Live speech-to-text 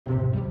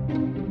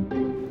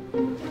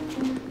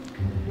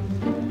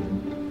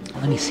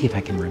me see if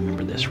I can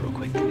remember this real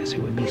quick, because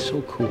it would be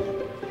so cool.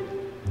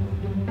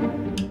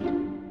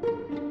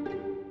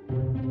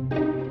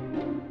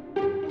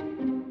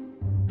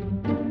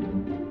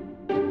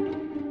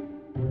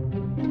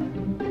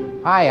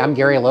 Hi, I'm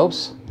Gary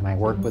Lopes, and I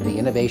work with the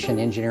Innovation,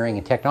 Engineering,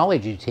 and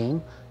Technology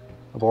team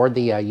aboard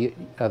the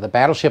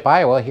Battleship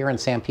Iowa here in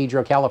San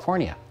Pedro,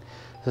 California.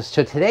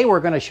 So today we're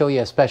going to show you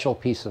a special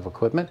piece of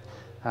equipment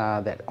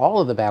that all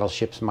of the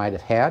battleships might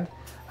have had,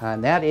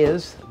 and that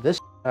is this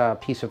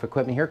piece of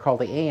equipment here called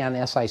the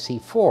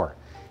AN-SIC-4.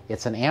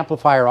 It's an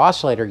amplifier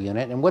oscillator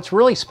unit, and what's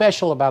really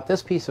special about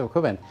this piece of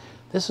equipment,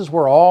 this is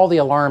where all the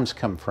alarms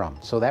come from.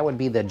 So that would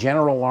be the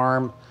general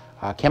alarm,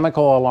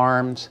 chemical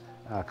alarms,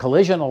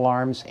 collision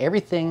alarms,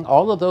 everything,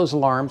 all of those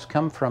alarms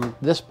come from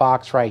this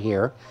box right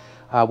here,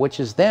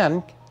 which is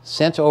then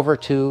sent over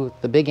to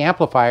the big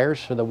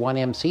amplifiers for the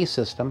 1MC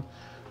system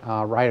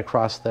right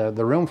across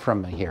the room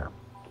from me here.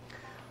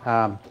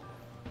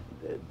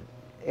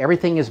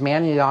 Everything is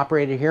manually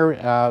operated here,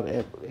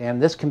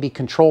 and this can be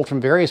controlled from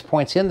various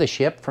points in the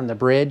ship, from the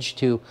bridge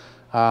to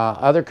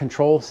other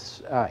control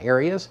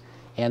areas,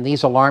 and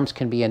these alarms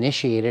can be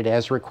initiated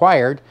as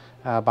required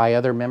by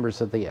other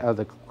members of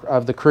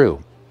the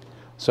crew.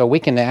 So we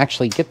can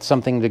actually get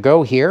something to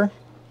go here.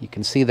 You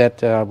can see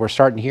that we're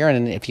starting here,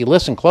 and if you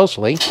listen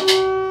closely,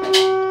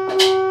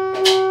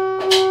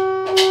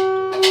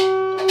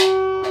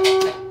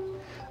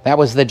 that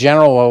was the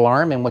general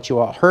alarm, and what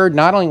you heard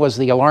not only was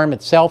the alarm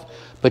itself,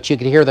 but you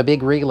could hear the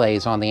big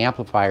relays on the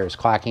amplifiers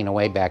clacking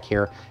away back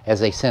here as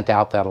they sent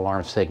out that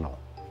alarm signal.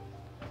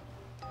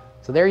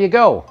 So there you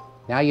go.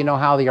 Now you know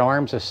how the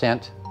alarms are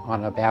sent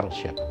on a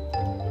battleship.